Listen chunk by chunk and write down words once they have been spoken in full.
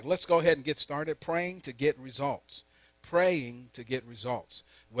Let's go ahead and get started. Praying to get results. Praying to get results.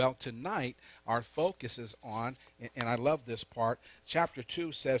 Well, tonight our focus is on, and I love this part, chapter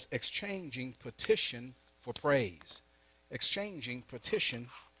 2 says, exchanging petition for praise. Exchanging petition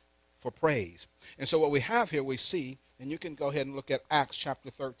for praise. And so what we have here, we see, and you can go ahead and look at Acts chapter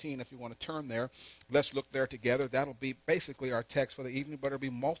 13 if you want to turn there. Let's look there together. That'll be basically our text for the evening, but there'll be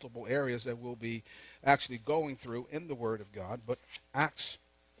multiple areas that we'll be actually going through in the Word of God. But Acts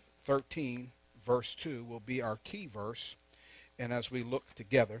 13, verse 2 will be our key verse. And as we look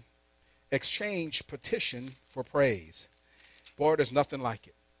together, exchange petition for praise. Boy, there's nothing like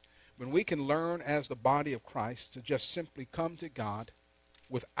it. When we can learn as the body of Christ to just simply come to God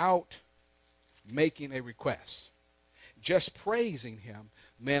without making a request, just praising him,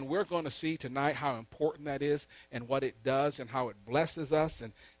 man, we're going to see tonight how important that is and what it does and how it blesses us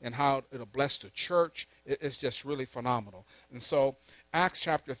and how it'll bless the church. It's just really phenomenal. And so Acts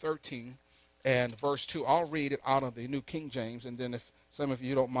chapter 13 and verse 2, I'll read it out of the New King James, and then if some of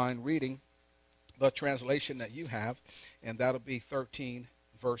you don't mind reading the translation that you have, and that'll be 13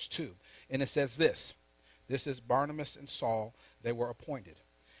 verse 2. And it says this is Barnabas and Saul, they were appointed.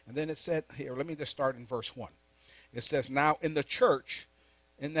 And then it said here, let me just start in verse 1. It says, now in that church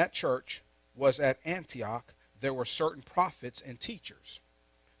was at Antioch, there were certain prophets and teachers,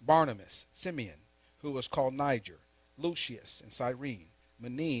 Barnabas, Simeon, who was called Niger, Lucius and Cyrene,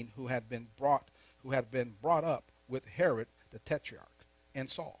 Manaen, who had been brought up with Herod the Tetrarch, and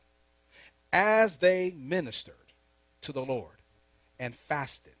Saul. As they ministered to the Lord and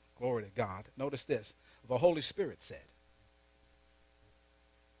fasted, glory to God, notice this, the Holy Spirit said,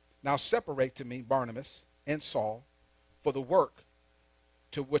 now separate to me Barnabas and Saul for the work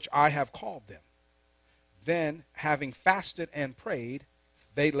to which I have called them. Then, having fasted and prayed,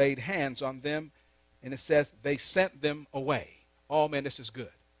 they laid hands on them, and it says they sent them away. Oh, man, this is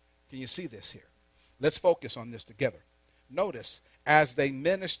good. Can you see this here? Let's focus on this together. Notice, as they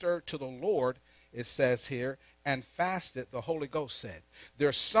ministered to the Lord, it says here, and fasted, the Holy Ghost said.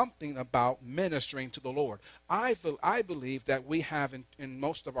 There's something about ministering to the Lord. I believe that we have in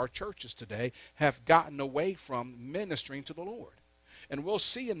most of our churches today have gotten away from ministering to the Lord. And we'll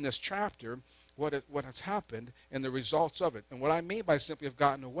see in this chapter what has happened and the results of it. And what I mean by simply have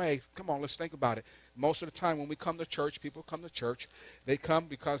gotten away, come on, let's think about it. Most of the time when we come to church, people come to church, they come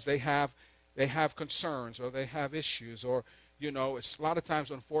because they have concerns or they have issues, or, it's a lot of times,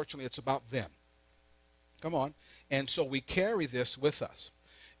 unfortunately, it's about them. Come on. And so we carry this with us.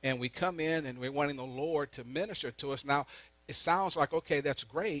 And we come in and we're wanting the Lord to minister to us. Now, it sounds like, okay, that's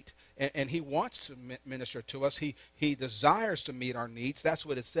great. And he wants to minister to us. He desires to meet our needs. That's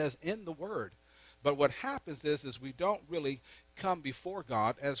what it says in the Word. But what happens is we don't really come before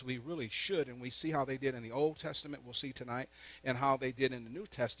God as we really should. And we see how they did in the Old Testament, we'll see tonight, and how they did in the New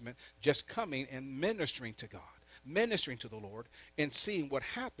Testament, just coming and ministering to God, ministering to the Lord, and seeing what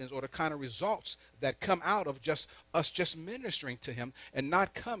happens or the kind of results that come out of us just ministering to him and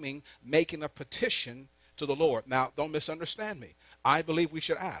not coming making a petition to the Lord. Now, don't misunderstand me. I believe we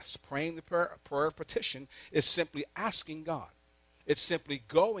should ask. Praying the prayer of petition is simply asking God. It's simply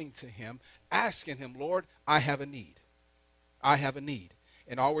going to him, asking him, Lord, I have a need. I have a need.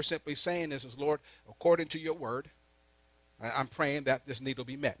 And all we're simply saying is, Lord, according to your word, I'm praying that this need will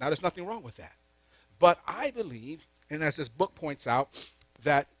be met. Now, there's nothing wrong with that. But I believe, and as this book points out,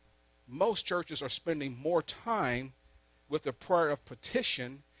 that most churches are spending more time with the prayer of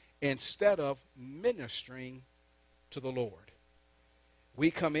petition instead of ministering to the Lord. We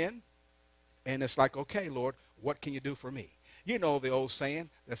come in, and it's like, okay, Lord, what can you do for me? You know the old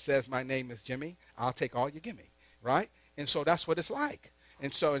saying that says, my name is Jimmy, I'll take all you give me, right? And so that's what it's like.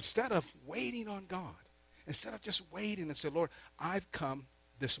 And so instead of waiting on God, instead of just waiting and say, Lord, I've come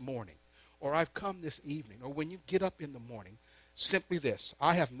this morning, or I've come this evening, or when you get up in the morning, simply this,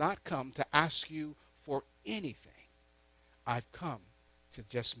 I have not come to ask you for anything. I've come to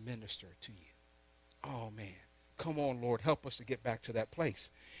just minister to you. Oh, man. Come on, Lord, help us to get back to that place.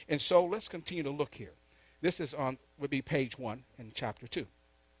 And so let's continue to look here. This would be page 1 in chapter 2.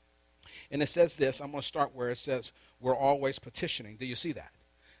 And it says this, I'm going to start where it says, we're always petitioning. Do you see that?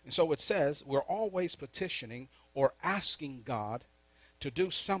 And so it says, we're always petitioning or asking God to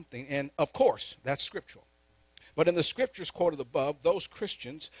do something. And of course, that's scriptural. But in the scriptures quoted above, those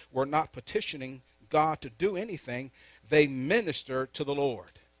Christians were not petitioning God to do anything. They ministered to the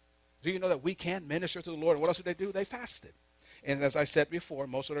Lord. Do you know that we can minister to the Lord? And what else did they do? They fasted. And as I said before,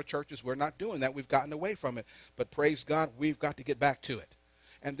 most of the churches, we're not doing that. We've gotten away from it. But praise God, we've got to get back to it.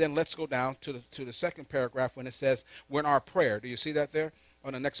 And then let's go down to the second paragraph when it says, we're in our prayer. Do you see that there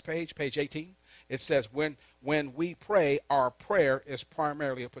on the next page, page 18? It says when we pray, our prayer is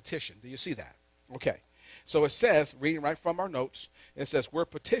primarily a petition. Do you see that? Okay. So it says, reading right from our notes, it says we're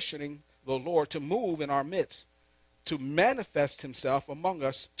petitioning the Lord to move in our midst, to manifest himself among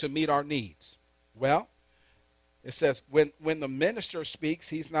us to meet our needs. Well, it says when the minister speaks,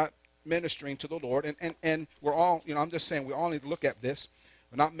 he's not ministering to the Lord. And we're all, I'm just saying we all need to look at this.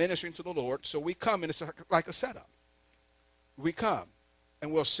 We're not ministering to the Lord. So we come, and it's like a setup. We come,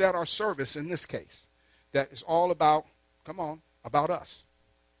 and we'll set our service in this case. That is all about, about us.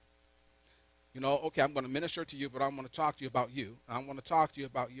 Okay, I'm going to minister to you, but I'm going to talk to you about you. I'm going to talk to you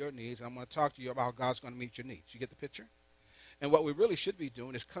about your needs. And I'm going to talk to you about how God's going to meet your needs. You get the picture? And what we really should be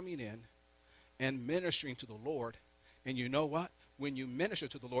doing is coming in and ministering to the Lord. And you know what? When you minister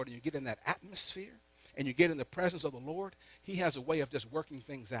to the Lord and you get in that atmosphere and you get in the presence of the Lord, he has a way of just working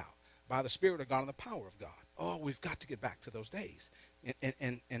things out by the Spirit of God and the power of God. Oh, we've got to get back to those days.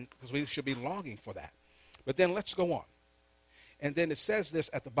 And because we should be longing for that. But then let's go on. And then it says this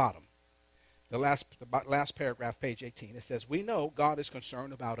at the bottom. The last paragraph, page 18, it says, we know God is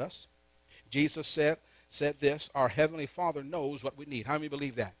concerned about us. Jesus said this, our Heavenly Father knows what we need. How many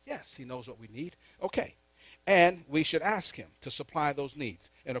believe that? Yes, he knows what we need. Okay. And we should ask him to supply those needs.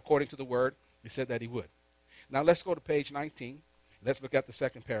 And according to the word, he said that he would. Now let's go to page 19. Let's look at the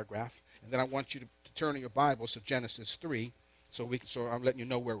second paragraph. And then I want you to turn in your Bibles to Genesis 3 so I'm letting you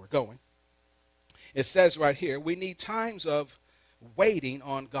know where we're going. It says right here, we need times of waiting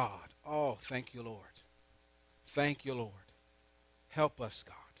on God. Oh, thank you, Lord. Thank you, Lord. Help us,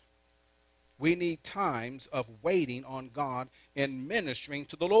 God. We need times of waiting on God and ministering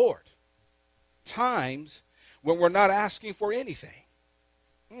to the Lord. Times when we're not asking for anything.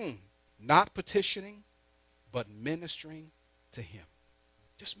 Not petitioning, but ministering to him.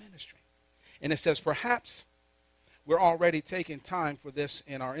 Just ministering. And it says perhaps we're already taking time for this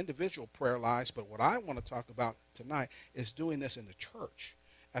in our individual prayer lives, but what I want to talk about tonight is doing this in the church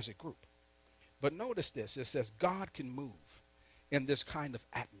as a group. But notice this. It says God can move in this kind of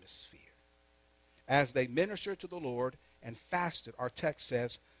atmosphere. As they ministered to the Lord and fasted, our text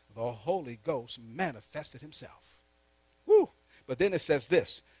says, the Holy Ghost manifested himself. Woo! But then it says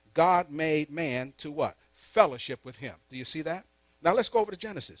this. God made man to what? Fellowship with him. Do you see that? Now let's go over to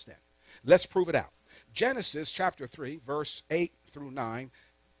Genesis then. Let's prove it out. Genesis chapter 3, verse 8 through 9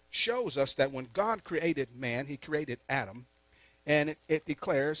 shows us that when God created man, he created Adam. And it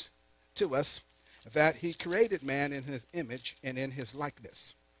declares to us that he created man in his image and in his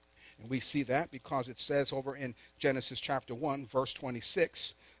likeness. And we see that because it says over in Genesis chapter 1, verse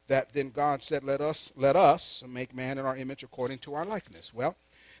 26, that then God said, let us make man in our image according to our likeness. Well,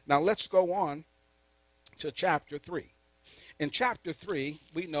 now let's go on to chapter 3. In chapter 3,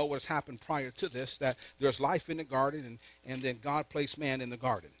 we know what has happened prior to this, that there's life in the garden, and then God placed man in the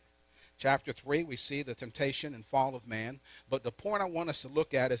garden. Chapter 3, we see the temptation and fall of man. But the point I want us to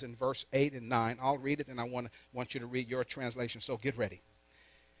look at is in verse 8 and 9. I'll read it, and I want you to read your translation, so get ready.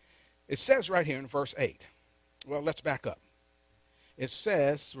 It says right here in verse 8. Well, let's back up. It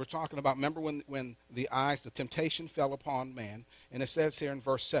says, we're talking about, remember when the temptation fell upon man, and it says here in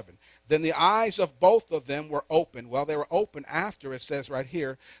verse 7, then the eyes of both of them were open. Well, they were open after, it says right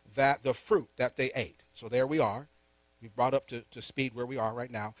here, that the fruit that they ate. So there we are. We've brought up to speed where we are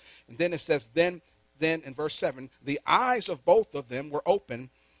right now. And then it says, then in verse 7, the eyes of both of them were open,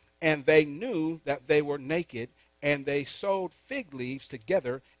 and they knew that they were naked, and they sewed fig leaves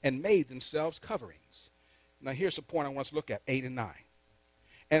together and made themselves coverings. Now here's the point I want us to look at, 8 and 9.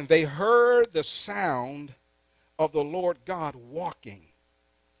 And they heard the sound of the Lord God walking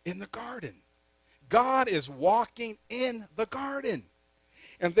in the garden. God is walking in the garden.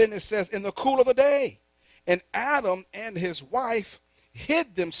 And then it says, in the cool of the day. And Adam and his wife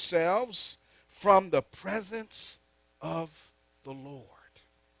hid themselves from the presence of the Lord.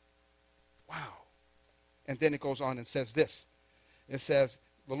 Wow. And then it goes on and says this. It says,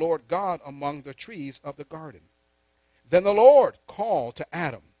 the Lord God among the trees of the garden. Then the Lord called to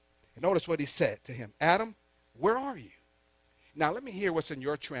Adam. And notice what he said to him. Adam, where are you? Now let me hear what's in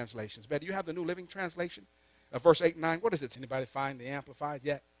your translations. Do you have the New Living Translation? Verse 8 and 9. What is it? Anybody find the Amplified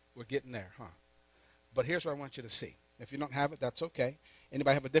yet? We're getting there, huh? But here's what I want you to see. If you don't have it, that's okay.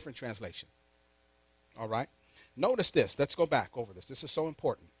 Anybody have a different translation? All right. Notice this. Let's go back over this. This is so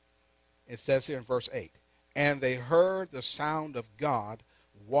important. It says here in verse 8, and they heard the sound of God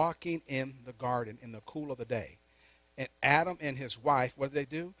walking in the garden in the cool of the day. And Adam and his wife, what did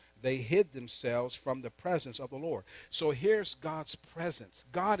they do? They hid themselves from the presence of the Lord. So here's God's presence.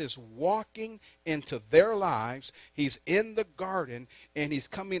 God is walking into their lives. He's in the garden, and he's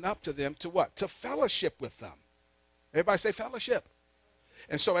coming up to them to what? To fellowship with them. Everybody say fellowship.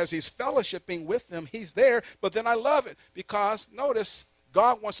 And so as he's fellowshipping with them, he's there. But then I love it because, notice,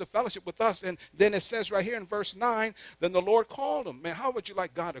 God wants to fellowship with us. And then it says right here in verse 9, then the Lord called him. Man, how would you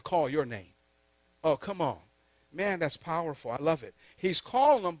like God to call your name? Oh, come on. Man, that's powerful. I love it. He's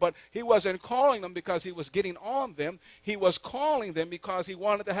calling them, but he wasn't calling them because he was getting on them. He was calling them because he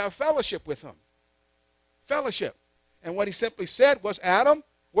wanted to have fellowship with them. Fellowship. And what he simply said was, Adam,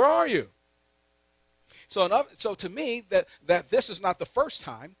 where are you? So to me, that this is not the first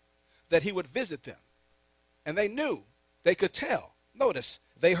time that he would visit them. And they knew. They could tell. Notice,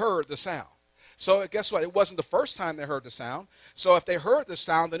 they heard the sound. So guess what? It wasn't the first time they heard the sound. So if they heard the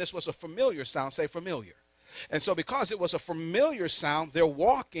sound, then this was a familiar sound. Say familiar. And so because it was a familiar sound, they're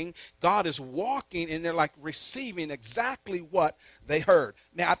walking. God is walking, and they're like receiving exactly what they heard.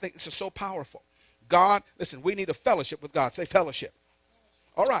 Now, I think this is so powerful. God, listen, we need a fellowship with God. Say fellowship.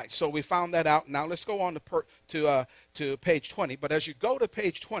 All right, so we found that out. Now let's go on to page 20. But as you go to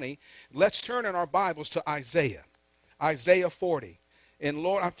page 20, let's turn in our Bibles to Isaiah. Isaiah 40. And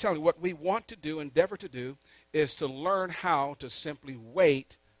Lord, I'm telling you, what we want to do, endeavor to do, is to learn how to simply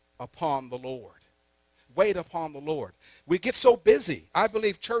wait upon the Lord. Wait upon the Lord. We get so busy. I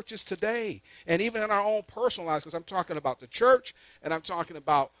believe churches today, and even in our own personal lives, because I'm talking about the church, and I'm talking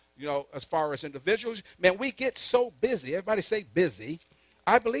about, as far as individuals, man, we get so busy. Everybody say busy.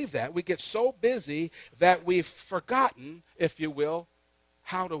 I believe that. We get so busy that we've forgotten, if you will,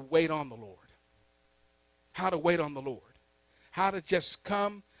 how to wait on the Lord. How to wait on the Lord. How to just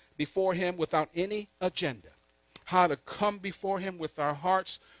come before him without any agenda. How to come before him with our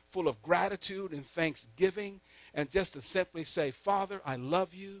hearts full of gratitude and thanksgiving, and just to simply say, Father, I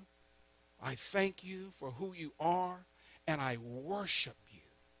love you. I thank you for who you are, and I worship you.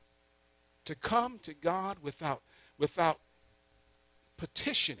 To come to God without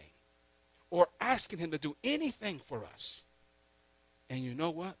petitioning or asking him to do anything for us. And you know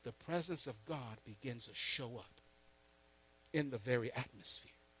what? The presence of God begins to show up in the very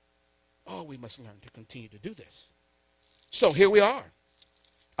atmosphere. Oh, we must learn to continue to do this. So here we are.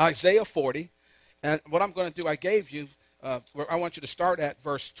 Isaiah 40. And what I'm going to do, I gave you, I want you to start at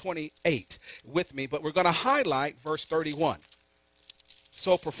verse 28 with me, but we're going to highlight verse 31.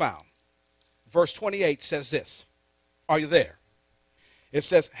 So profound. Verse 28 says this. Are you there? It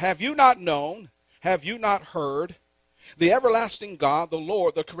says, have you not known, have you not heard, the everlasting God, the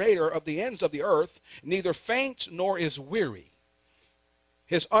Lord, the creator of the ends of the earth, neither faints nor is weary.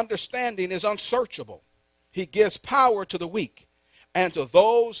 His understanding is unsearchable. He gives power to the weak, and to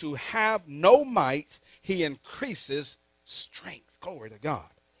those who have no might, he increases strength. Glory to God.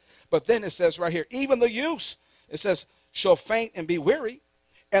 But then it says right here, even the youth, it says, shall faint and be weary,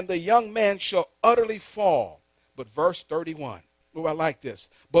 and the young man shall utterly fall. But verse 31. Oh, I like this.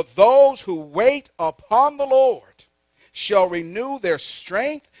 But those who wait upon the Lord shall renew their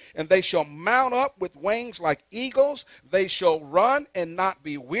strength, and they shall mount up with wings like eagles. They shall run and not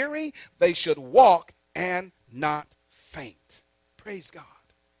be weary. They should walk and not faint. Praise God.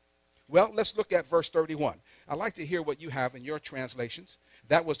 Well, let's look at verse 31. I'd like to hear what you have in your translations.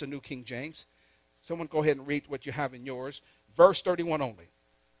 That was the New King James. Someone go ahead and read what you have in yours. Verse 31 only.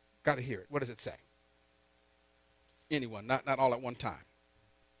 Got to hear it. What does it say? Anyone, not all at one time.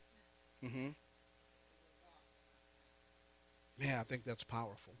 Man, I think that's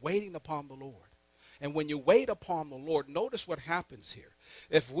powerful. Waiting upon the Lord. And when you wait upon the Lord, notice what happens here.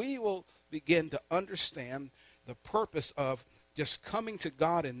 If we will begin to understand the purpose of just coming to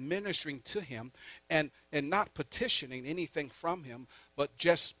God and ministering to him and not petitioning anything from him, but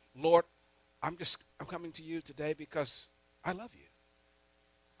just, Lord, I'm coming to you today because I love you.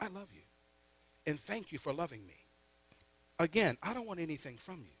 I love you. And thank you for loving me. Again, I don't want anything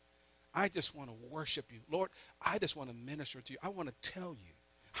from you. I just want to worship you. Lord, I just want to minister to you. I want to tell you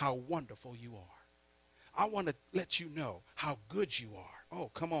how wonderful you are. I want to let you know how good you are. Oh,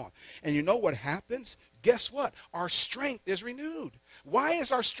 come on. And you know what happens? Guess what? Our strength is renewed. Why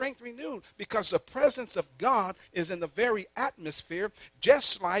is our strength renewed? Because the presence of God is in the very atmosphere,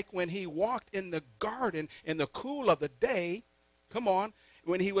 just like when he walked in the garden in the cool of the day, come on,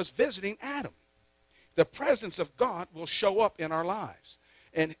 when he was visiting Adam. The presence of God will show up in our lives.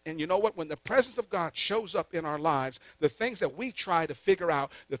 And you know what? When the presence of God shows up in our lives, the things that we try to figure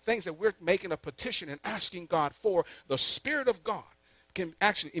out, the things that we're making a petition and asking God for, the Spirit of God can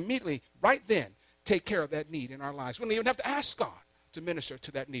actually immediately, right then, take care of that need in our lives. We don't even have to ask God to minister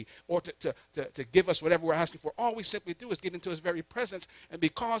to that need or to give us whatever we're asking for. All we simply do is get into his very presence, and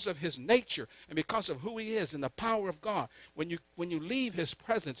because of his nature and because of who he is and the power of God, when you leave his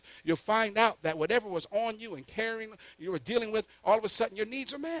presence, you'll find out that whatever was on you and carrying, you were dealing with, all of a sudden your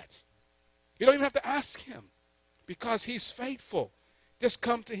needs are met. You don't even have to ask him because he's faithful Just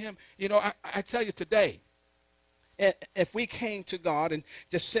come to him. You know, I tell you today, if we came to God and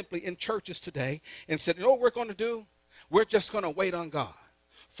just simply in churches today and said, you know what we're going to do? We're just going to wait on God.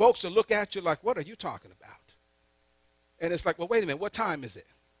 Folks will look at you like, what are you talking about? And it's like, well, wait a minute, what time is it?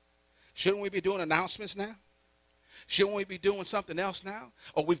 Shouldn't we be doing announcements now? Shouldn't we be doing something else now?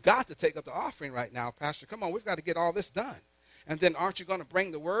 Oh, we've got to take up the offering right now, Pastor. Come on, we've got to get all this done. And then aren't you going to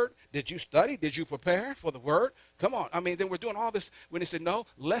bring the word? Did you study? Did you prepare for the word? Come on. I mean, then we're doing all this when they said, no,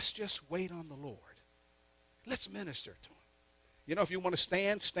 let's just wait on the Lord. Let's minister to him. You know, if you want to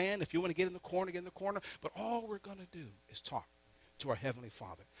stand, stand. If you want to get in the corner, get in the corner. But all we're going to do is talk to our Heavenly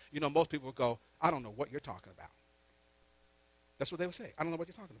Father. You know, most people go, I don't know what you're talking about. That's what they would say. I don't know what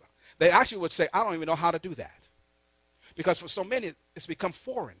you're talking about. They actually would say, I don't even know how to do that. Because for so many, it's become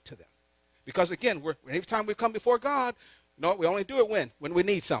foreign to them. Because again, every time we come before God, no, we only do it when we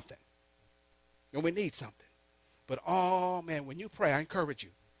need something. When we need something. But oh man, when you pray, I encourage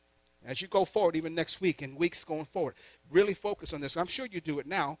you. As you go forward, even next week and weeks going forward, really focus on this. I'm sure you do it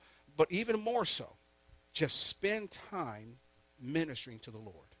now, but even more so, just spend time ministering to the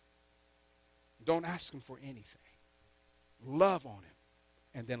Lord. Don't ask him for anything. Love on him,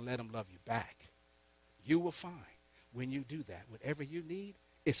 and then let him love you back. You will find when you do that, whatever you need,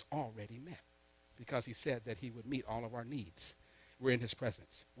 it's already met. Because he said that he would meet all of our needs. We're in his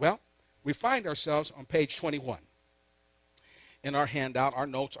presence. Well, we find ourselves on page 21. In our handout, our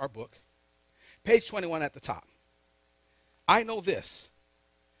notes, our book. Page 21 at the top. I know this.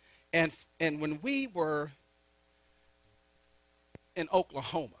 And when we were in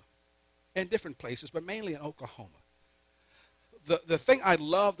Oklahoma, in different places, but mainly in Oklahoma, the thing I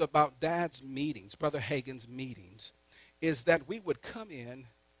loved about Dad's meetings, Brother Hagin's meetings, is that we would come in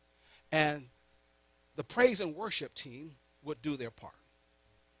and the praise and worship team would do their part.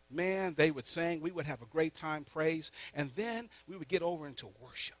 Man, they would sing. We would have a great time, praise, and then we would get over into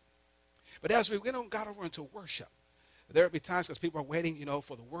worship. But as we got over into worship, there would be times because people are waiting, you know,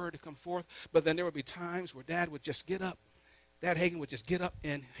 for the word to come forth, but then there would be times where Dad would just get up. Dad Hagin would just get up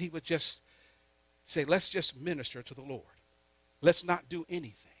and he would just say, let's just minister to the Lord. Let's not do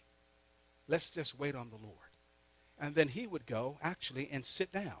anything. Let's just wait on the Lord. And then he would go, actually, and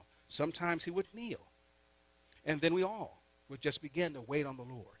sit down. Sometimes he would kneel. And then we all would just begin to wait on the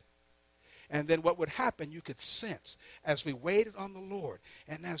Lord. And then what would happen, you could sense, as we waited on the Lord,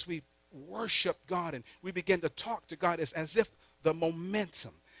 and as we worshiped God, and we began to talk to God, as if the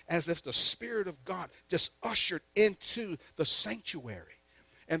momentum, as if the Spirit of God just ushered into the sanctuary.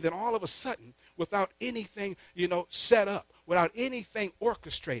 And then all of a sudden, without anything, you know, set up, without anything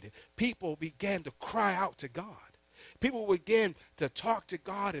orchestrated, people began to cry out to God. People began to talk to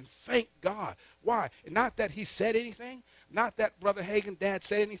God and thank God. Why? Not that he said anything, not that Brother Hagin, Dad,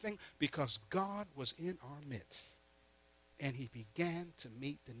 said anything, because God was in our midst. And he began to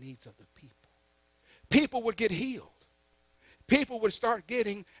meet the needs of the people. People would get healed. People would start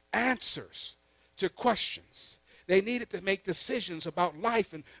getting answers to questions. They needed to make decisions about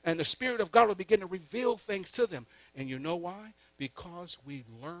life, and the Spirit of God would begin to reveal things to them. And you know why? Because we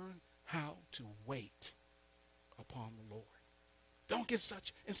learned how to wait upon the Lord. Don't get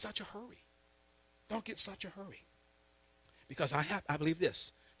in such a hurry. Don't get such a hurry. Because I believe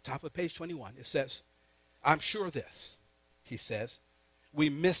this, top of page 21, it says, I'm sure this, he says, we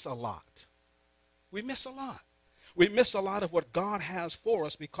miss a lot. We miss a lot. We miss a lot of what God has for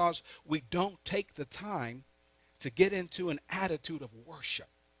us because we don't take the time to get into an attitude of worship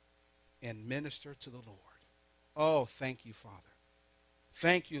and minister to the Lord. Oh, thank you, Father.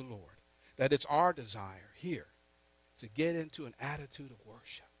 Thank you, Lord, that it's our desire here to get into an attitude of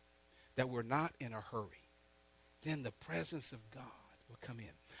worship, that we're not in a hurry. Then the presence of God will come in.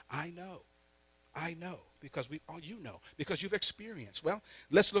 I know, because you know, because you've experienced. Well,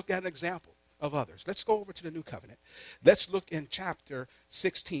 let's look at an example of others. Let's go over to the New Covenant. Let's look in chapter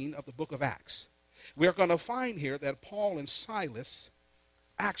 16 of the book of Acts. We're going to find here that Paul and Silas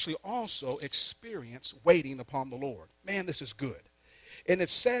actually also experienced waiting upon the Lord. Man, this is good. And it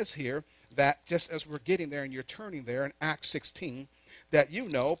says here that just as we're getting there and you're turning there in Acts 16, that you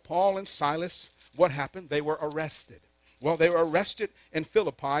know Paul and Silas, what happened? They were arrested. Well, they were arrested in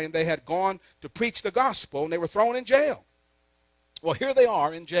Philippi, and they had gone to preach the gospel, and they were thrown in jail. Well, here they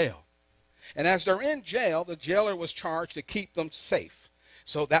are in jail. And as they're in jail, the jailer was charged to keep them safe.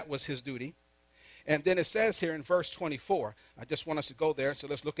 So that was his duty. And then it says here in verse 24, I just want us to go there, so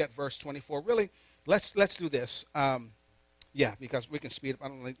let's look at verse 24. Really, let's do this. Because we can speed up. I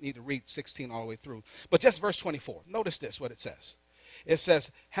don't need to read 16 all the way through. But just verse 24. Notice this, what it says. It says,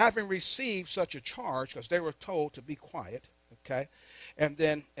 having received such a charge, because they were told to be quiet, Okay? And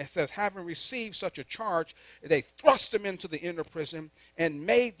then it says, having received such a charge, they thrust them into the inner prison and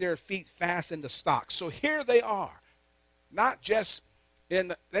made their feet fast in the stocks. So here they are, not just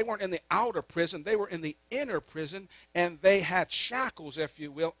they weren't in the outer prison, they were in the inner prison, and they had shackles, if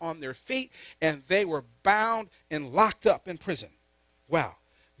you will, on their feet, and they were bound and locked up in prison. Wow,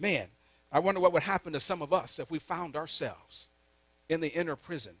 man, I wonder what would happen to some of us if we found ourselves in the inner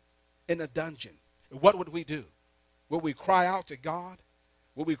prison, in a dungeon. What would we do? Would we cry out to God?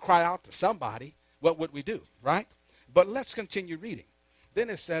 Would we cry out to somebody? What would we do, right? But let's continue reading. Then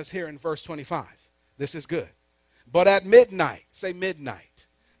it says here in verse 25, this is good. But at midnight, say midnight.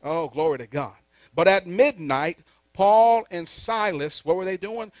 Oh, glory to God. But at midnight, Paul and Silas, what were they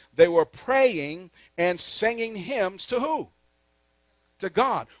doing? They were praying and singing hymns to who? To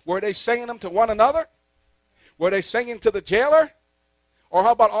God. Were they singing them to one another? Were they singing to the jailer? Or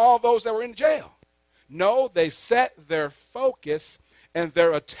how about all those that were in jail? No, they set their focus and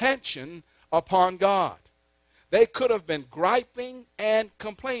their attention upon God. They could have been griping and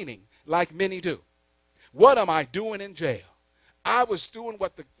complaining like many do. What am I doing in jail? I was doing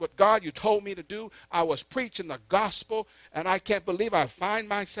what God you told me to do. I was preaching the gospel, and I can't believe I find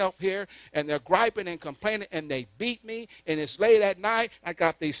myself here, and they're griping and complaining, and they beat me, and it's late at night. I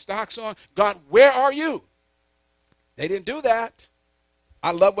got these stocks on. God, where are you? They didn't do that.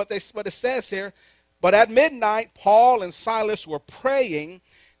 I love what it says here. But at midnight, Paul and Silas were praying,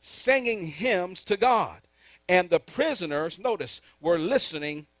 singing hymns to God, and the prisoners, notice, were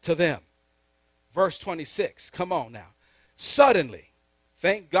listening to them. Verse 26, come on now. Suddenly,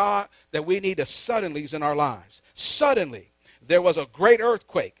 thank God that we need the suddenlies in our lives. Suddenly, there was a great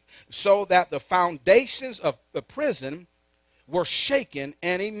earthquake, so that the foundations of the prison were shaken,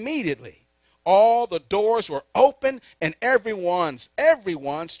 and immediately all the doors were open, and everyone's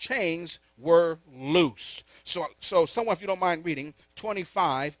chains were loosed. So someone, if you don't mind reading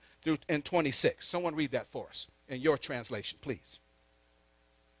 25 through and 26. Someone read that for us in your translation, please.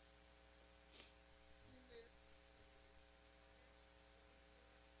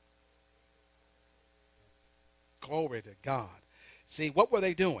 Glory to God. See, what were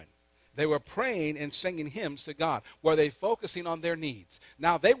they doing? They were praying and singing hymns to God. Were they focusing on their needs?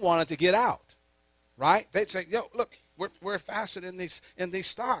 Now, they wanted to get out, right? They'd say, yo, look, we're fastened in these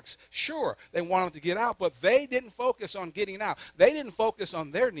stocks. Sure, they wanted to get out, but they didn't focus on getting out. They didn't focus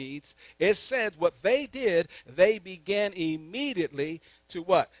on their needs. It says what they did, they began immediately to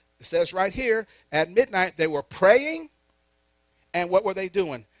what? It says right here, at midnight, they were praying, and what were they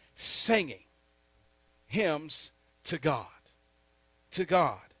doing? Singing hymns to God. To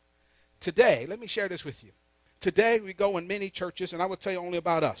God. Today, let me share this with you. Today, we go in many churches, and I will tell you only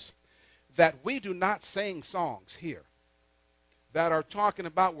about us, that we do not sing songs here that are talking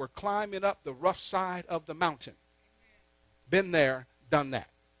about we're climbing up the rough side of the mountain. Been there, done that.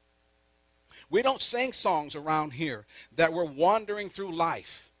 We don't sing songs around here that we're wandering through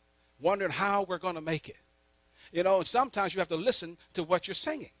life, wondering how we're going to make it. You know, and sometimes you have to listen to what you're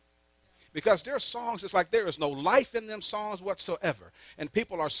singing. Because there are songs, it's like there is no life in them songs whatsoever. And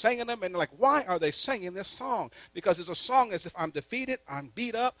people are singing them, and they're like, why are they singing this song? Because it's a song as if I'm defeated, I'm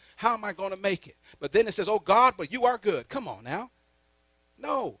beat up, how am I going to make it? But then it says, oh God, but you are good. Come on now.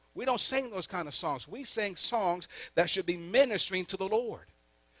 No, we don't sing those kind of songs. We sing songs that should be ministering to the Lord.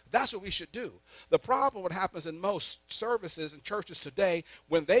 That's what we should do. The problem, what happens in most services and churches today,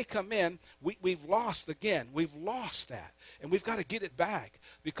 when they come in, we've lost again. We've lost that. And we've got to get it back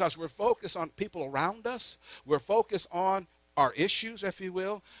because we're focused on people around us. We're focused on our issues, if you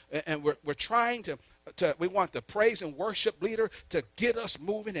will. And we're trying we want the praise and worship leader to get us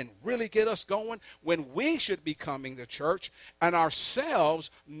moving and really get us going when we should be coming to church and ourselves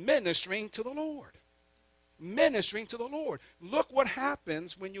ministering to the Lord. Ministering to the Lord. Look what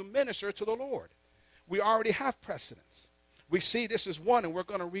happens when you minister to the Lord. We already have precedents. We see this is one, and we're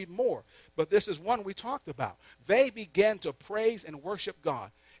going to read more, but this is one we talked about. They began to praise and worship God.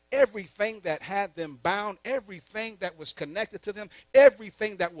 Everything that had them bound, everything that was connected to them,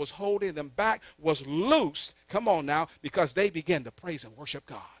 everything that was holding them back was loosed. Come on now, because they began to praise and worship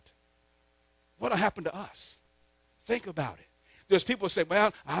God. What'll happen to us? Think about it. There's people who say,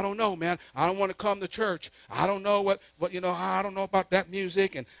 well, I don't know, man. I don't want to come to church. I don't know what I don't know about that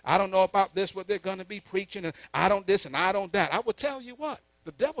music, and I don't know about this, what they're going to be preaching, and I don't this and I don't that. I will tell you what,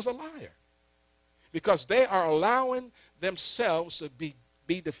 the devil's a liar. Because they are allowing themselves to be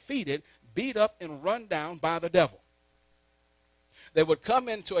defeated, beat up, and run down by the devil. They would come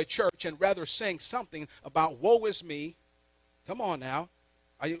into a church and rather sing something about woe is me. Come on now.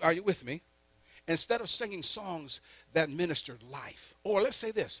 Are you with me? Instead of singing songs that ministered life. Or let's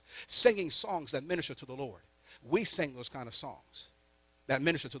say this, singing songs that minister to the Lord. we sing those kind of songs that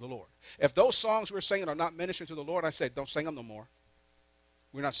minister to the Lord. If those songs we're singing are not ministering to the Lord, I say, don't sing them no more.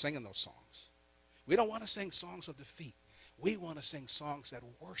 We're not singing those songs. We don't want to sing songs of defeat. We want to sing songs that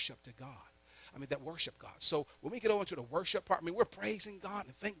worship to God. That worship God. So when we get over into the worship part, we're praising God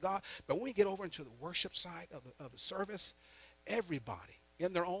and thank God. But when we get over into the worship side of the service, everybody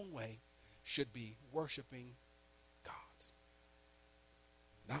in their own way should be worshiping God.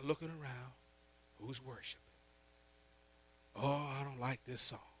 Not looking around. Who's worshiping? Oh, I don't like this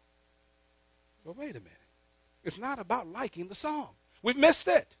song. Well, wait a minute. It's not about liking the song. We've missed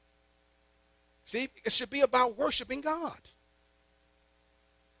it. See, it should be about worshiping God.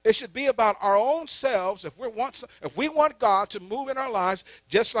 It should be about our own selves. If we want God to move in our lives,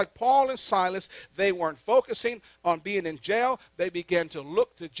 just like Paul and Silas, they weren't focusing on being in jail. They began to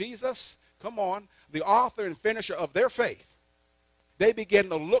look to Jesus. Come on, the author and finisher of their faith. They began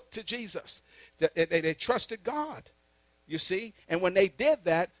to look to Jesus. They trusted God, you see. And when they did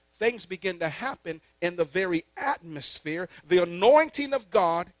that, things began to happen in the very atmosphere. The anointing of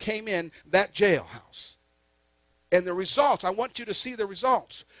God came in that jailhouse. And the results, I want you to see the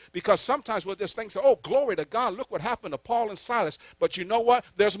results. Because sometimes we'll just think, oh, glory to God, look what happened to Paul and Silas. But you know what?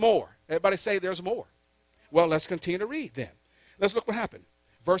 There's more. Everybody say there's more. Well, let's continue to read then. Let's look what happened.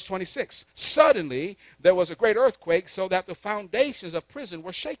 Verse 26. Suddenly there was a great earthquake, so that the foundations of prison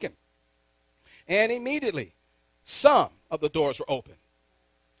were shaken. And immediately some of the doors were open.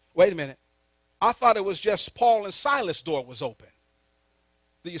 Wait a minute. I thought it was just Paul and Silas' door was open.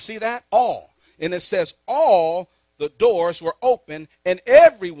 Do you see that? All. And it says all the doors were open, and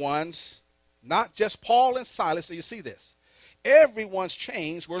everyone's, not just Paul and Silas, so you see this, everyone's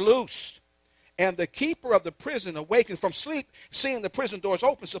chains were loosed. And the keeper of the prison, awakened from sleep, seeing the prison doors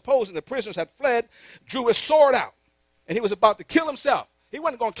open, supposing the prisoners had fled, drew his sword out. And he was about to kill himself. He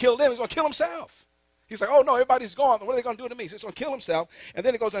wasn't going to kill them, he was going to kill himself. He's like, oh no, everybody's gone. What are they going to do to me? So he's going to kill himself. And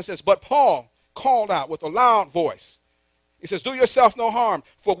then he goes on and says, but Paul called out with a loud voice. He says, do yourself no harm,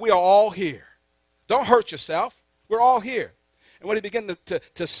 for we are all here. Don't hurt yourself. We're all here. And when he began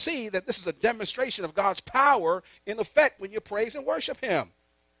to see that this is a demonstration of God's power in effect when you praise and worship him,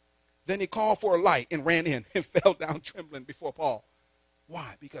 then he called for a light and ran in and fell down trembling before Paul.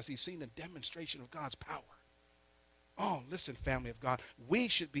 Why? Because he's seen a demonstration of God's power. Oh, listen, family of God, we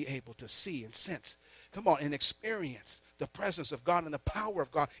should be able to see and sense, come on, and experience the presence of God and the power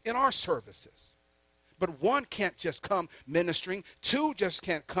of God in our services. But one can't just come ministering. Two just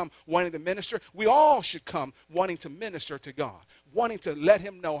can't come wanting to minister. We all should come wanting to minister to God, wanting to let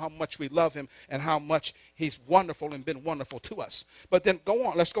him know how much we love him and how much he's wonderful and been wonderful to us. But then go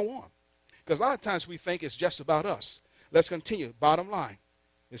on. Let's go on. Because a lot of times we think it's just about us. Let's continue. Bottom line.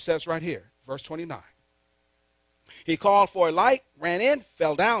 It says right here, verse 29. He called for a light, ran in,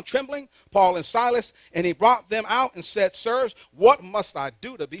 fell down trembling, Paul and Silas, and he brought them out and said, sirs, what must I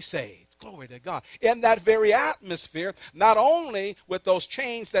do to be saved? Glory to God. In that very atmosphere, not only with those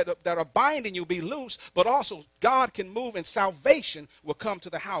chains that are binding you be loose, but also God can move and salvation will come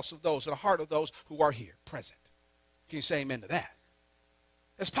to the house of those, to the heart of those who are here, present. Can you say amen to that?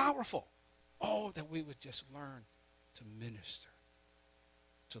 It's powerful. Oh, that we would just learn to minister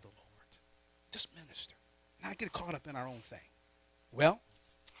to the Lord. Just minister. Not get caught up in our own thing. Well,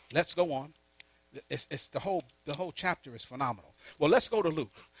 let's go on. It's the whole chapter is phenomenal. Well, let's go to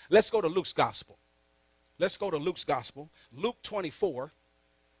Luke. Let's go to Luke's gospel. Let's go to Luke's gospel. Luke 24,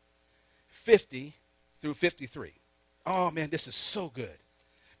 50 through 53. Oh, man, this is so good.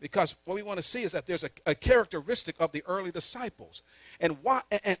 Because what we want to see is that there's a characteristic of the early disciples. And why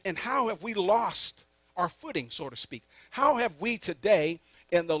and how have we lost our footing, so to speak? How have we today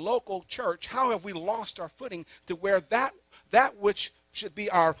in the local church, how have we lost our footing to where that which should be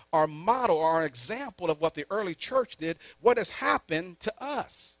our model, our example of what the early church did, what has happened to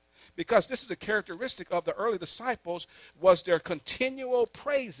us? Because this is a characteristic of the early disciples, was their continual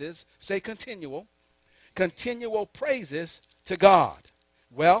praises, say continual praises to God.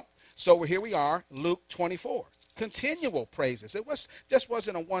 Well, so here we are, Luke 24. Continual praises. It just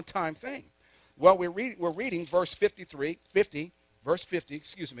wasn't a one-time thing. Well, we're reading verse 50, and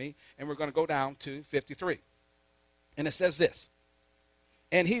we're going to go down to 53. And it says this.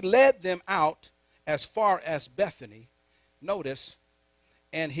 And he led them out as far as Bethany. Notice,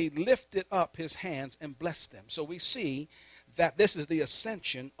 and he lifted up his hands and blessed them. So we see that this is the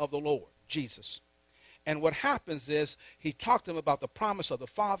ascension of the Lord, Jesus. And what happens is he talked to them about the promise of the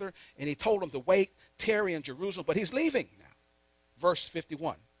Father, and he told them to wait, tarry in Jerusalem, but he's leaving now. Verse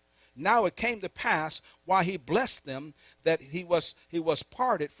 51. Now it came to pass while he blessed them that he was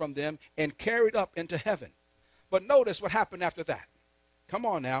parted from them and carried up into heaven. But notice what happened after that. Come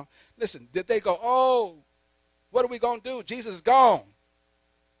on now. Listen, did they go, oh, What are we going to do? Jesus is gone.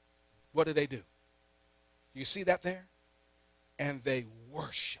 What did they do? You see that there? And they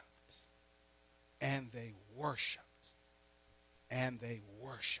worshiped. And they worshiped. And they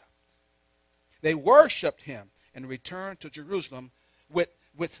worshiped. They worshiped him and returned to Jerusalem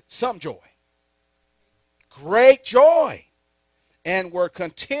with some joy. Great joy. And were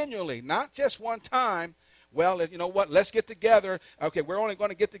continually, not just one time, well, you know what, let's get together. Okay, we're only going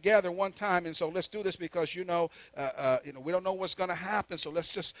to get together one time, and so let's do this because, we don't know what's going to happen, so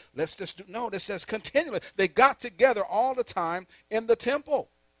let's just do. No, this says continually. They got together all the time in the temple,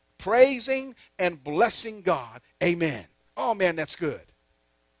 praising and blessing God. Amen. Oh, man, that's good.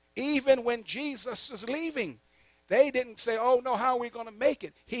 Even when Jesus is leaving, they didn't say, oh, no, how are we going to make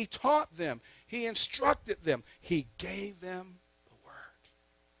it? He taught them. He instructed them. He gave them the word.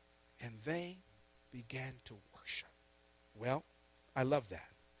 And they began to worship. Well, I love that.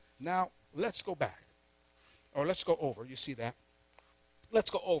 Now, let's go back. Or let's go over. You see that? Let's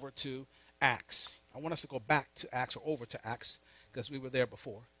go over to Acts. I want us to go back to Acts or over to Acts because we were there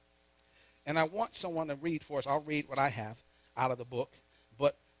before. And I want someone to read for us. I'll read what I have out of the book.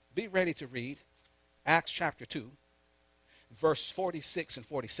 But be ready to read Acts chapter 2, verse 46 and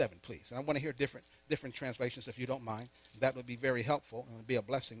 47, please. And I want to hear different translations if you don't mind. That would be very helpful and would be a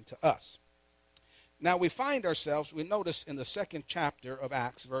blessing to us. Now we find ourselves, we notice in the second chapter of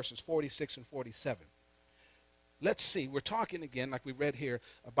Acts, verses 46 and 47. Let's see, we're talking again, like we read here,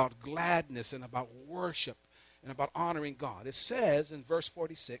 about gladness and about worship and about honoring God. It says in verse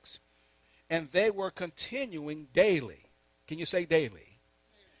 46, and they were continuing daily. Can you say daily?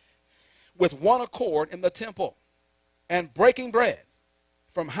 With one accord in the temple, and breaking bread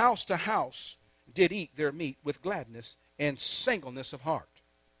from house to house, did eat their meat with gladness and singleness of heart.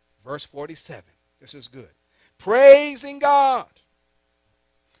 Verse 47. This is good. Praising God.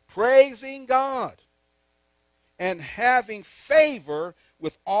 Praising God. And having favor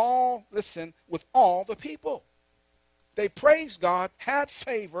with all, listen, with all the people. They praised God, had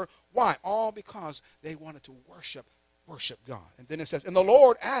favor. Why? All because they wanted to worship God. And then it says, and the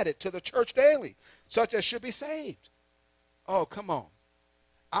Lord added to the church daily, such as should be saved. Oh, come on.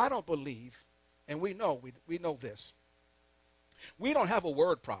 I don't believe, and we know this. We don't have a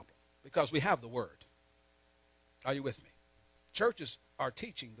word problem because we have the word. Are you with me? Churches are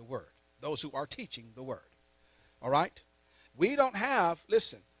teaching the word. Those who are teaching the word. All right? We don't have,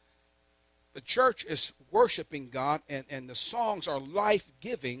 listen, the church is worshiping God and the songs are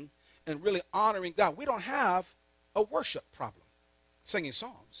life-giving and really honoring God. We don't have a worship problem singing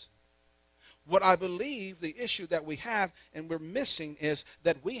songs. What I believe the issue that we have and we're missing is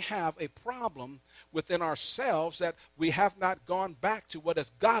that we have a problem within ourselves that we have not gone back to what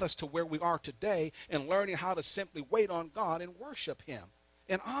has got us to where we are today and learning how to simply wait on God and worship him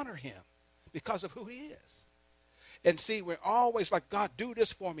and honor him because of who he is. And see, we're always like, God, do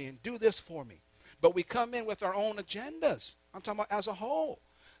this for me and do this for me. But we come in with our own agendas. I'm talking about as a whole.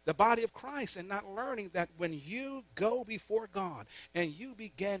 The body of Christ, and not learning that when you go before God and you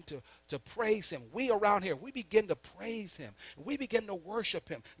begin to praise him, we around here, we begin to praise him. We begin to worship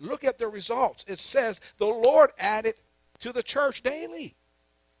him. Look at the results. It says the Lord added to the church daily.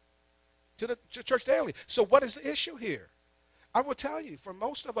 To the church daily. So what is the issue here? I will tell you, for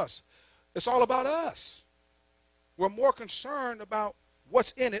most of us, it's all about us. We're more concerned about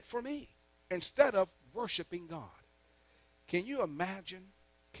what's in it for me instead of worshiping God. Can you imagine?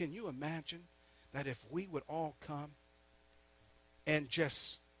 Can you imagine that if we would all come and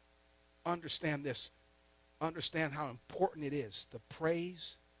just understand this, understand how important it is, the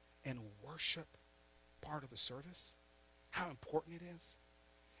praise and worship part of the service, how important it is?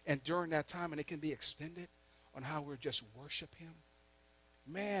 And during that time, and it can be extended on how we're just worship him.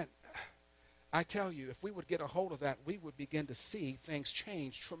 Man, I tell you, if we would get a hold of that, we would begin to see things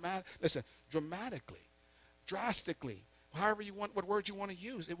change dramatically, drastically. However you want, what word you want to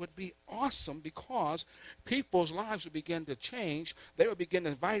use, it would be awesome because people's lives would begin to change. They would begin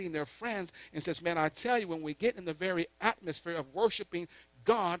inviting their friends and says, man, I tell you, when we get in the very atmosphere of worshiping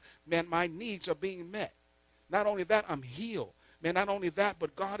God, man, my needs are being met. Not only that, I'm healed. Man, not only that,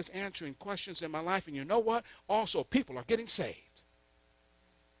 but God is answering questions in my life. And you know what? Also, people are getting saved.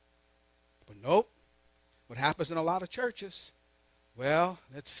 But nope. What happens in a lot of churches? Well,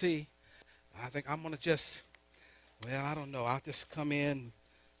 let's see. I think I'm going to just... Well, I don't know. I'll just come in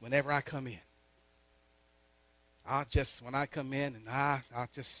whenever I come in. When I come in, and I'll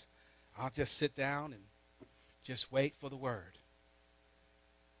just sit down and just wait for the word.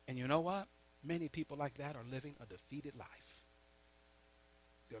 And you know what? Many people like that are living a defeated life.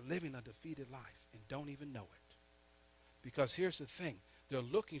 They're living a defeated life and don't even know it. Because here's the thing. They're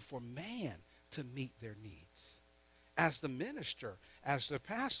looking for man to meet their needs. as the minister, as the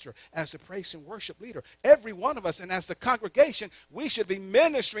pastor, as the praise and worship leader, every one of us, and as the congregation, we should be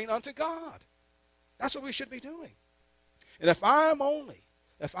ministering unto God. That's what we should be doing. And if I'm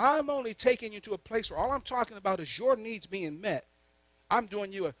only taking you to a place where all I'm talking about is your needs being met, I'm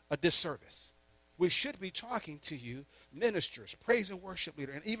doing you a disservice. We should be talking to you, ministers, praise and worship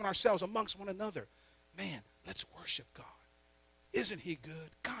leader, and even ourselves amongst one another. Man, let's worship God. Isn't he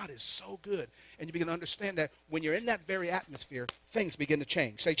good? God is so good. And you begin to understand that when you're in that very atmosphere, things begin to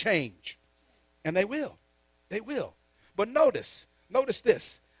change. Say change. And they will. They will. But notice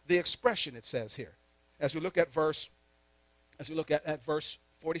this, the expression it says here. As we look at verse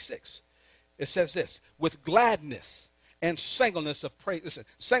 46, it says this, with gladness and singleness of praise. Listen,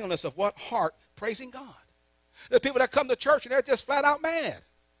 singleness of what? Heart, praising God. There are people that come to church and they're just flat out mad.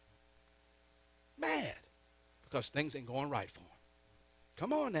 Mad. Because things ain't going right for them.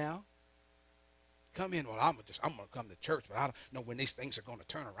 Come on now. Come in. Well, I'm going to come to church, but I don't know when these things are going to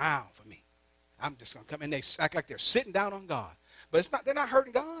turn around for me. I'm just going to come in. They act like they're sitting down on God. But they're not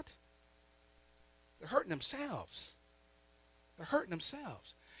hurting God. They're hurting themselves. They're hurting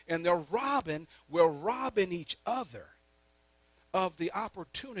themselves. And we're robbing each other of the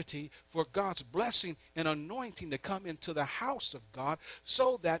opportunity for God's blessing and anointing to come into the house of God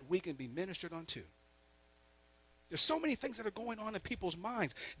so that we can be ministered unto. There's so many things that are going on in people's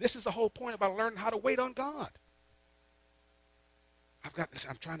minds. This is the whole point about learning how to wait on God.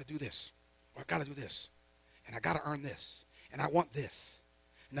 I'm trying to do this. Or I've got to do this. And I got to earn this. And I want this.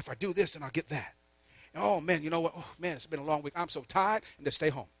 And if I do this, then I'll get that. And, oh, man, you know what? Oh, man, it's been a long week. I'm so tired. And just stay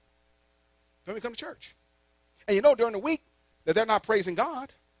home. Don't even come to church. And you know during the week that they're not praising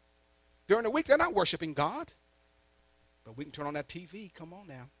God. During the week, they're not worshiping God. But we can turn on that TV. Come on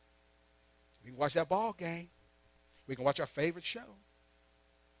now. We can watch that ball game. We can watch our favorite show.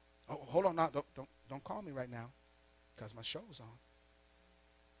 Oh, hold on now. Don't call me right now because my show's on.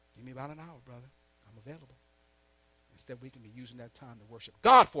 Give me about an hour, brother. I'm available. Instead, we can be using that time to worship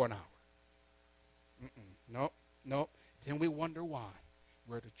God for an hour. Nope. Then we wonder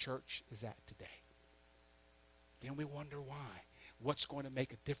where the church is at today. Then we wonder why. What's going to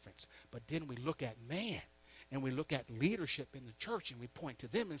make a difference? But then we look at man and we look at leadership in the church and we point to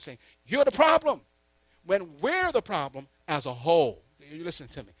them and say, you're the problem. When we're the problem as a whole. You listen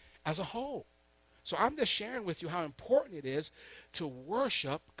to me. As a whole. So I'm just sharing with you how important it is to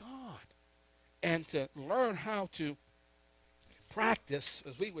worship God and to learn how to practice,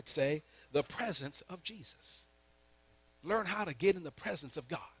 as we would say, the presence of Jesus. Learn how to get in the presence of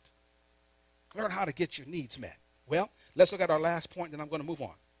God. Learn how to get your needs met. Well, let's look at our last point, then I'm going to move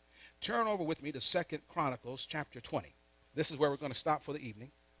on. Turn over with me to 2 Chronicles chapter 20. This is where we're going to stop for the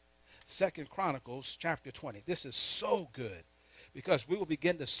evening. 2 Chronicles chapter 20. This is so good because we will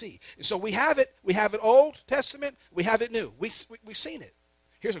begin to see. So we have it Old Testament, we have it New. We've seen it.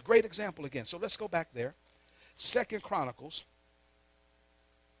 Here's a great example again. So let's go back there. 2 Chronicles.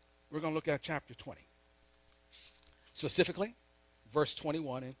 We're going to look at chapter 20. Specifically, verse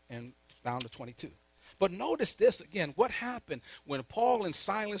 21 and down to 22. But notice this again. What happened when Paul and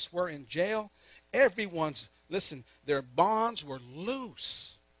Silas were in jail? Their bonds were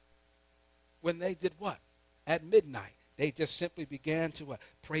loose. When they did what? At midnight, they just simply began to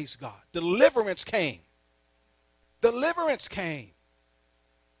praise God. Deliverance came. Deliverance came.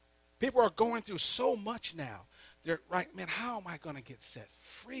 People are going through so much now. They're right, man, how am I going to get set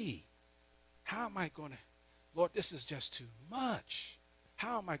free? How am I going to, Lord, this is just too much.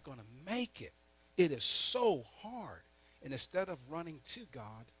 How am I going to make it? It is so hard. And instead of running to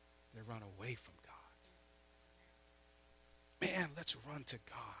God, they run away from God. Man, let's run to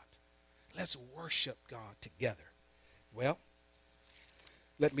God. Let's worship God together. Well,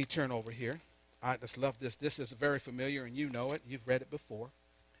 let me turn over here. I just love this. This is very familiar, and you know it. You've read it before.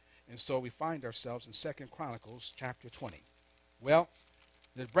 And so we find ourselves in 2 Chronicles chapter 20. Well,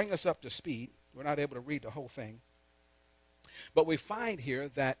 to bring us up to speed, we're not able to read the whole thing. But we find here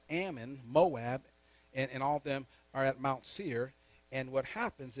that Ammon, Moab, and all of them are at Mount Seir. And what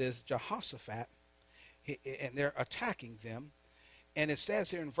happens is Jehoshaphat, and they're attacking them. And it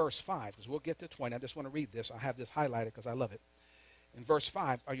says here in verse 5, because we'll get to 20. I just want to read this. I have this highlighted because I love it. In verse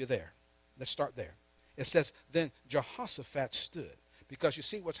 5, are you there? Let's start there. It says, then Jehoshaphat stood. Because you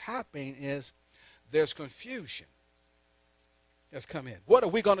see what's happening is there's confusion has come in. What are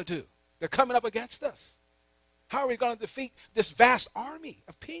we going to do? They're coming up against us. How are we going to defeat this vast army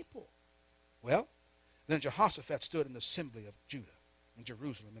of people? Well, then Jehoshaphat stood in the assembly of Judah in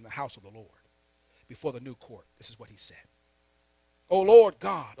Jerusalem in the house of the Lord before the new court. This is what he said. O Lord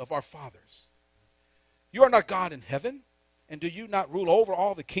God of our fathers, you are not God in heaven, and do you not rule over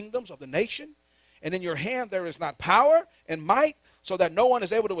all the kingdoms of the nation? And in your hand there is not power and might, so that no one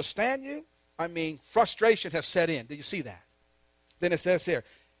is able to withstand you. I mean, frustration has set in. Did you see that? Then it says here,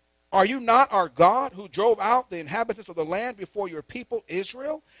 are you not our God who drove out the inhabitants of the land before your people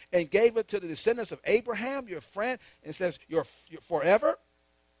Israel and gave it to the descendants of Abraham, your friend? And it says, you're forever,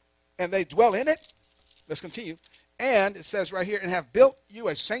 and they dwell in it. Let's continue. And it says right here, and have built you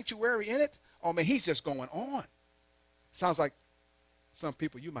a sanctuary in it. Oh, man, he's just going on. Sounds like some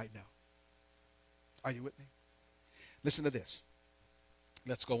people you might know. Are you with me? Listen to this.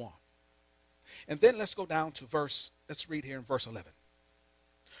 Let's go on. And then let's go down to let's read here in verse 11.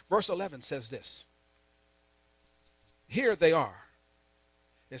 Verse 11 says this. Here they are.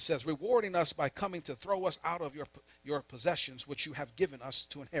 It says, rewarding us by coming to throw us out of your possessions, which you have given us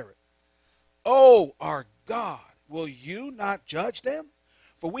to inherit. Oh, our God, will you not judge them?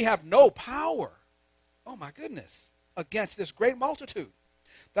 For we have no power, oh my goodness, against this great multitude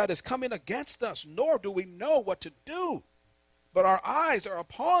that is coming against us, nor do we know what to do. But our eyes are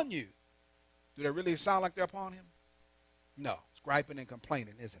upon you. Do they really sound like they're upon him? No. It's griping and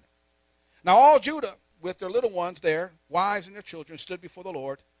complaining, isn't it? Now all Judah, with their little ones there, wives and their children, stood before the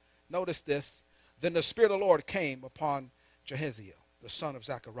Lord. Notice this. Then the Spirit of the Lord came upon Jehaziel, the son of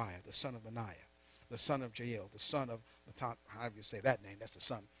Zechariah, the son of Benaiah, the son of Jael, the son of, however you say that name, that's the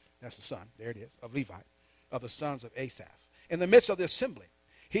son, there it is, of Levi, of the sons of Asaph. In the midst of the assembly,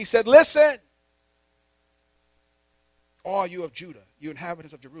 he said, listen, all you of Judah, you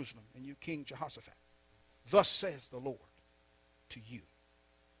inhabitants of Jerusalem, and you King Jehoshaphat, thus says the Lord to you,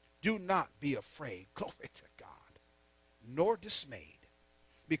 do not be afraid, glory to God, nor dismayed,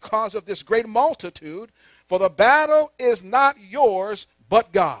 because of this great multitude, for the battle is not yours,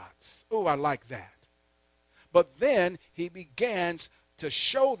 but God's. Oh, I like that. But then he begins to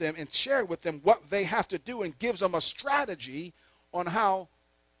show them and share with them what they have to do and gives them a strategy on how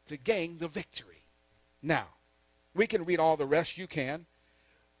to gain the victory. Now, we can read all the rest. You can.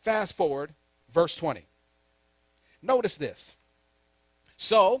 Fast forward, verse 20. Notice this.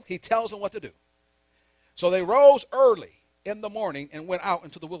 So he tells them what to do. So they rose early in the morning and went out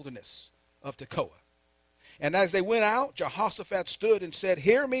into the wilderness of Tekoa. And as they went out, Jehoshaphat stood and said,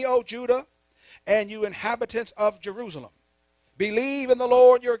 hear me, O Judah, and you inhabitants of Jerusalem. Believe in the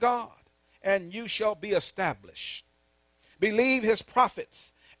Lord your God, and you shall be established. Believe his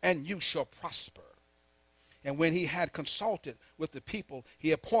prophets, and you shall prosper. And when he had consulted with the people,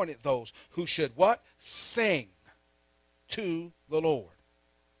 he appointed those who should what? Sing to the Lord.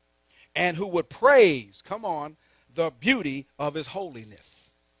 And who would praise, come on, the beauty of his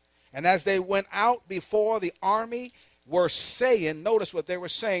holiness. And as they went out before the army, were saying, notice what they were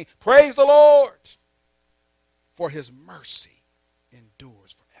saying, praise the Lord, for his mercy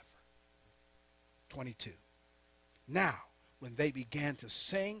endures forever. 22. Now, when they began to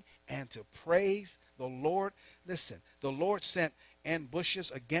sing and to praise the Lord, listen, the Lord sent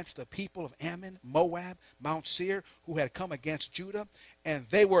ambushes against the people of Ammon, Moab, Mount Seir, who had come against Judah, and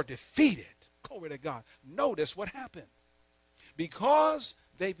they were defeated. Glory to God. Notice what happened. Because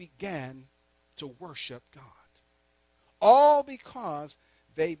they began to worship God. All because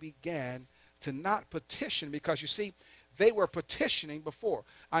they began to not petition, because you see, they were petitioning before.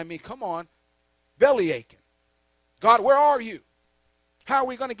 I mean, come on, belly aching. God, where are you? How are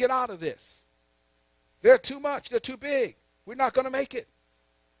we going to get out of this? They're too much. They're too big. We're not going to make it.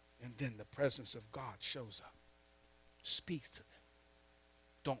 And then the presence of God shows up, speaks to them.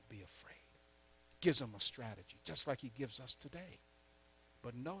 Don't be afraid. Gives them a strategy, just like he gives us today.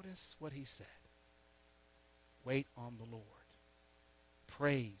 But notice what he said. Wait on the Lord.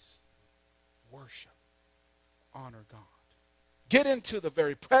 Praise, worship, honor God. Get into the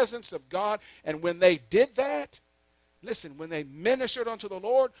very presence of God. And when they did that, listen, when they ministered unto the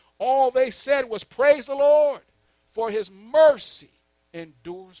Lord, all they said was, praise the Lord, for his mercy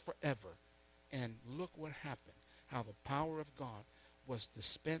endures forever. And look what happened, how the power of God was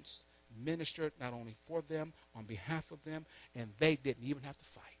dispensed, ministered not only for them, on behalf of them, and they didn't even have to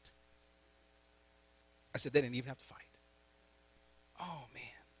fight. I said they didn't even have to fight. Oh, man.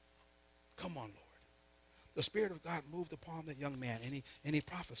 Come on, Lord. The Spirit of God moved upon the young man, and he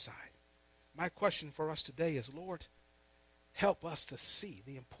prophesied. My question for us today is, Lord, help us to see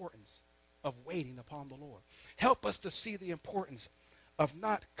the importance of waiting upon the Lord. Help us to see the importance of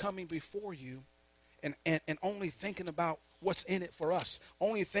not coming before you and only thinking about what's in it for us,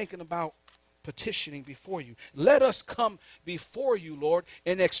 only thinking about petitioning before you. Let us come before you, Lord,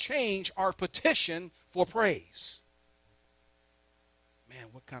 and exchange our petition for praise. Man,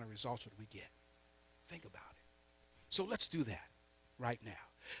 what kind of results would we get? Think about it. So let's do that right now.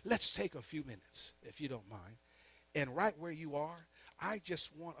 Let's take a few minutes, if you don't mind. And right where you are, I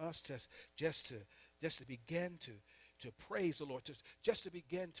just want us to just to just to begin to praise the Lord, just to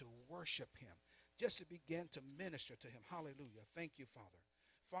begin to worship him, just to begin to minister to him. Hallelujah. Thank you, Father.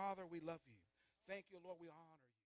 Father, we love you. Thank you, Lord. We honor